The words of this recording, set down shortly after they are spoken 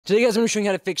Today, guys, I'm going to be showing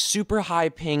you how to fix super high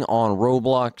ping on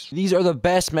Roblox. These are the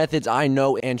best methods I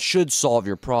know and should solve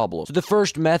your problem. So the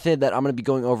first method that I'm going to be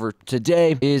going over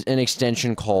today is an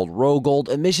extension called Rogold,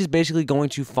 and this is basically going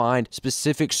to find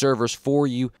specific servers for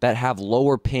you that have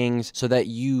lower pings so that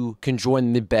you can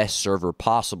join the best server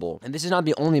possible. And this is not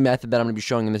the only method that I'm going to be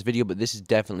showing in this video, but this is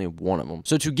definitely one of them.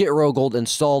 So to get Rogold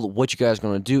installed, what you guys are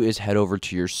going to do is head over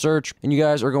to your search, and you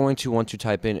guys are going to want to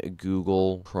type in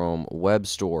Google Chrome Web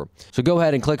Store. So go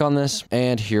ahead and click on this,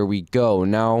 and here we go.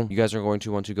 Now you guys are going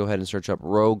to want to go ahead and search up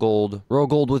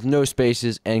Rogold with no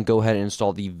spaces, and go ahead and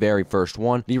install the very first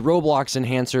one. The Roblox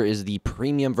Enhancer is the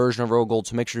premium version of Rogold,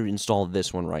 so make sure to install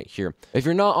this one right here. If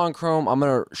you're not on Chrome, I'm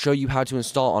going to show you how to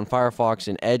install on Firefox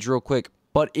and Edge real quick.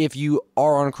 But if you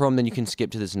are on Chrome, then you can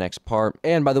skip to this next part.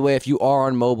 And by the way, if you are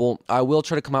on mobile, I will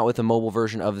try to come out with a mobile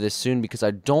version of this soon because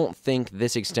I don't think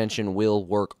this extension will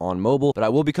work on mobile. But I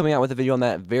will be coming out with a video on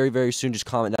that very, very soon. Just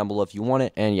comment down below if you want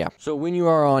it. And yeah. So when you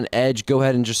are on Edge, go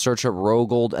ahead and just search up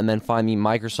Rogold and then find the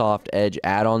Microsoft Edge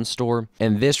add-on store.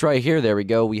 And this right here, there we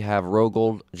go. We have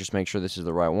Rogold. Just make sure this is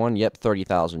the right one. Yep,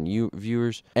 30,000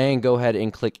 viewers. And go ahead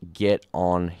and click Get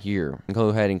on here. And go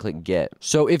ahead and click Get.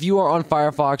 So if you are on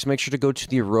Firefox, make sure to go to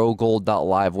the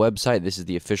rogold.live website. This is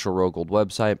the official Rogold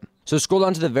website. So scroll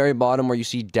down to the very bottom where you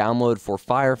see download for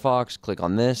Firefox. Click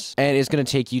on this, and it's going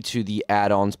to take you to the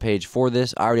add-ons page for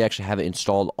this. I already actually have it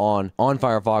installed on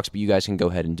Firefox, but you guys can go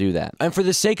ahead and do that. And for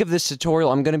the sake of this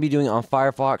tutorial, I'm going to be doing it on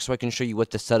Firefox so I can show you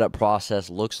what the setup process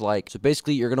looks like. So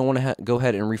basically, you're going to want to go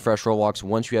ahead and refresh Roblox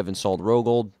once you have installed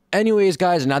Rogold. Anyways,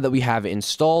 guys, now that we have it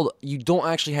installed, you don't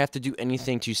actually have to do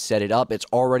anything to set it up. It's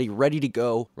already ready to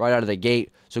go right out of the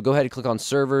gate. So go ahead and click on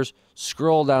servers,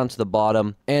 scroll down to the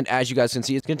bottom, and as you guys can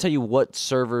see, it's going to tell you what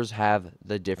servers have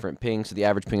the different pings. So the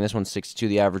average ping, this one's 62,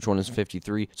 the average one is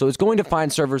 53. So it's going to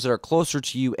find servers that are closer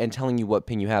to you and telling you what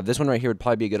ping you have. This one right here would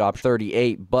probably be a good option,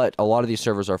 38, but a lot of these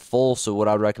servers are full. So what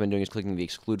I would recommend doing is clicking the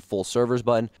exclude full servers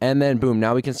button, and then boom,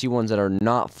 now we can see ones that are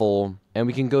not full. And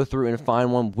we can go through and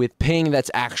find one with ping that's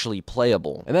actually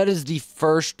playable. And that is the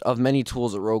first of many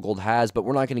tools that Rogold has, but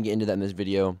we're not going to get into that in this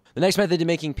video. The next method to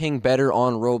making ping better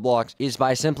on Roblox is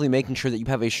by simply making sure that you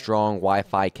have a strong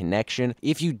Wi-Fi connection.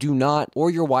 If you do not, or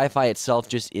your Wi-Fi itself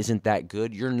just isn't that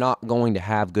good, you're not going to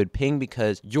have good ping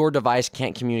because your device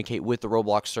can't communicate with the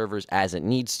Roblox servers as it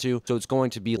needs to. So it's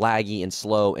going to be laggy and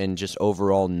slow and just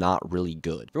overall not really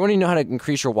good. If you want to know how to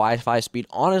increase your Wi-Fi speed,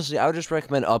 honestly, I would just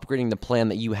recommend upgrading the plan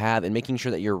that you have and making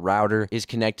sure that your router is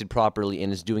connected properly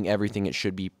and is doing everything it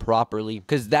should be properly,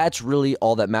 because that's really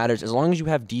all that matters. As long as you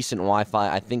have decent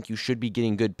Wi-Fi, I think you should be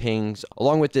getting good pings.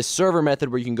 Along with this server method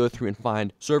where you can go through and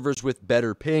find servers with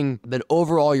better ping, then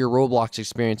overall your Roblox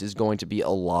experience is going to be a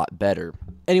lot better.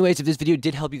 Anyways, if this video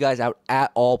did help you guys out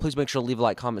at all, please make sure to leave a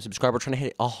like, comment, subscribe. We're trying to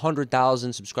hit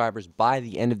 100,000 subscribers by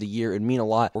the end of the year. It'd mean a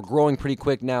lot. We're growing pretty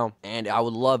quick now, and I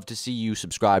would love to see you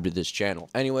subscribe to this channel.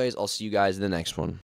 Anyways, I'll see you guys in the next one.